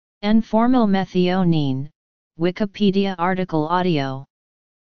Formylmethionine, Wikipedia article audio.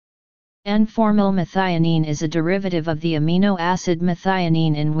 Formylmethionine is a derivative of the amino acid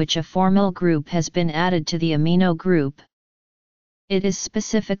methionine in which a formyl group has been added to the amino group. It is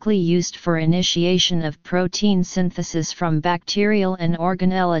specifically used for initiation of protein synthesis from bacterial and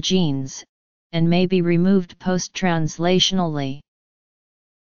organella genes, and may be removed post-translationally.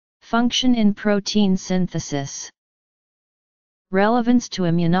 Function in protein synthesis. Relevance to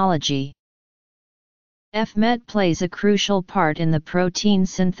immunology. FMET plays a crucial part in the protein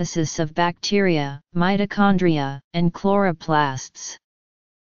synthesis of bacteria, mitochondria, and chloroplasts.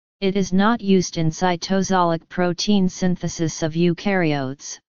 It is not used in cytosolic protein synthesis of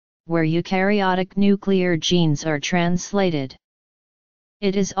eukaryotes, where eukaryotic nuclear genes are translated.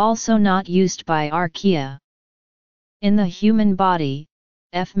 It is also not used by archaea. In the human body,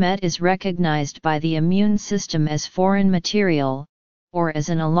 FMET is recognized by the immune system as foreign material, or as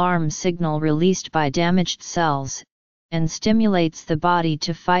an alarm signal released by damaged cells, and stimulates the body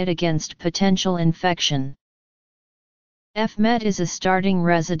to fight against potential infection. FMET is a starting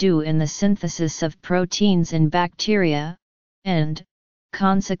residue in the synthesis of proteins in bacteria, and,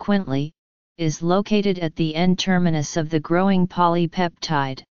 consequently, is located at the N-terminus of the growing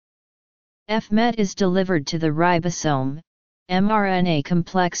polypeptide. FMET is delivered to the ribosome, mRNA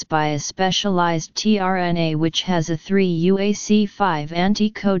complex by a specialized tRNA which has a 3-UAC5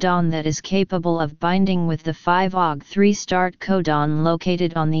 anticodon that is capable of binding with the 5-OG3 start codon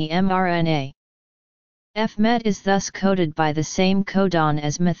located on the mRNA. FMET is thus coded by the same codon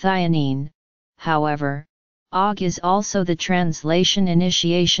as methionine, however, OG is also the translation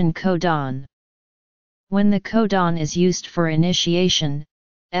initiation codon. When the codon is used for initiation,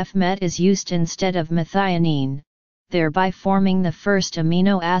 FMET is used instead of methionine, thereby forming the first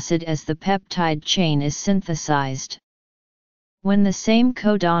amino acid as the peptide chain is synthesized. When the same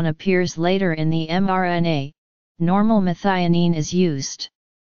codon appears later in the mRNA, normal methionine is used.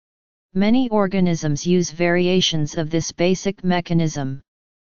 Many organisms use variations of this basic mechanism.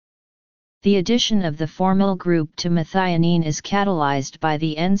 The addition of the formyl group to methionine is catalyzed by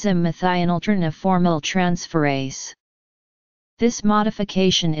the enzyme methionyltrinorformyltransferase. This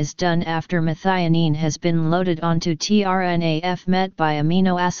modification is done after methionine has been loaded onto tRNA FMET by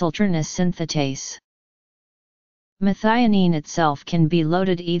aminoacyltrinase synthetase. Methionine itself can be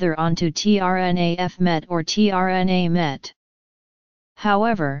loaded either onto tRNA FMET or tRNA MET.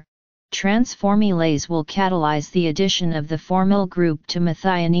 However, transformylase will catalyze the addition of the formyl group to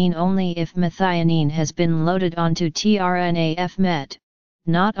methionine only if methionine has been loaded onto tRNA FMET,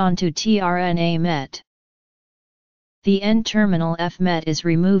 not onto tRNA MET. The N-terminal FMET is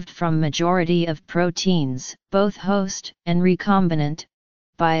removed from majority of proteins, both host and recombinant,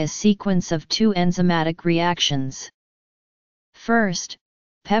 by a sequence of two enzymatic reactions. First,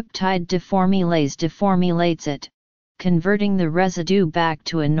 peptide deformylase deformylates it, converting the residue back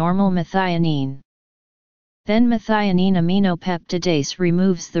to a normal methionine. Then methionine aminopeptidase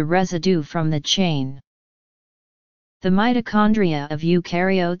removes the residue from the chain. The mitochondria of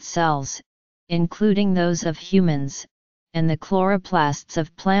eukaryote cells, including those of humans, and the chloroplasts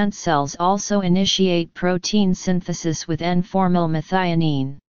of plant cells also initiate protein synthesis with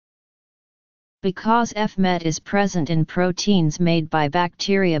N-formylmethionine. Because FMET is present in proteins made by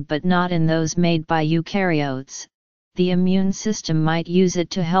bacteria but not in those made by eukaryotes, the immune system might use it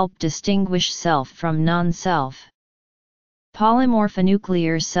to help distinguish self from non-self.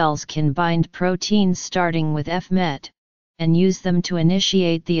 Polymorphonuclear cells can bind proteins starting with FMET, and use them to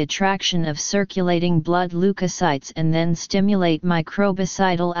initiate the attraction of circulating blood leukocytes and then stimulate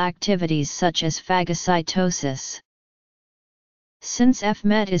microbicidal activities such as phagocytosis. Since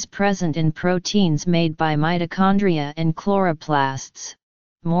FMET is present in proteins made by mitochondria and chloroplasts,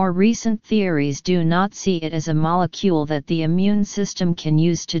 more recent theories do not see it as a molecule that the immune system can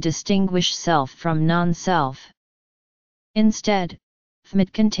use to distinguish self from non-self. Instead,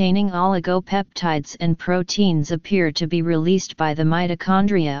 FMET-containing oligopeptides and proteins appear to be released by the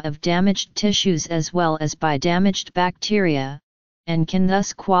mitochondria of damaged tissues as well as by damaged bacteria, and can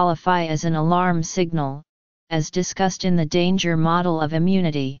thus qualify as an alarm signal, as discussed in the danger model of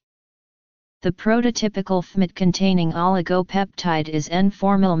immunity. The prototypical FMET-containing oligopeptide is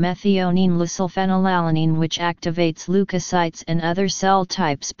N-formylmethionine lysylphenylalanine, which activates leukocytes and other cell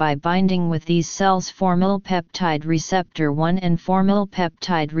types by binding with these cells' formylpeptide receptor 1 and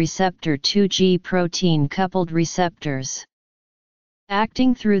formylpeptide receptor 2G protein-coupled receptors.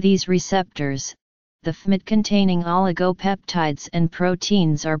 Acting through these receptors, the FMET-containing oligopeptides and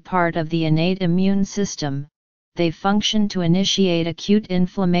proteins are part of the innate immune system, they function to initiate acute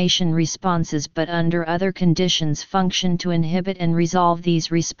inflammation responses but under other conditions function to inhibit and resolve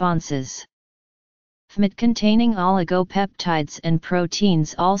these responses. Fmid-containing oligopeptides and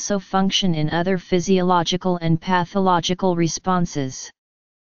proteins also function in other physiological and pathological responses.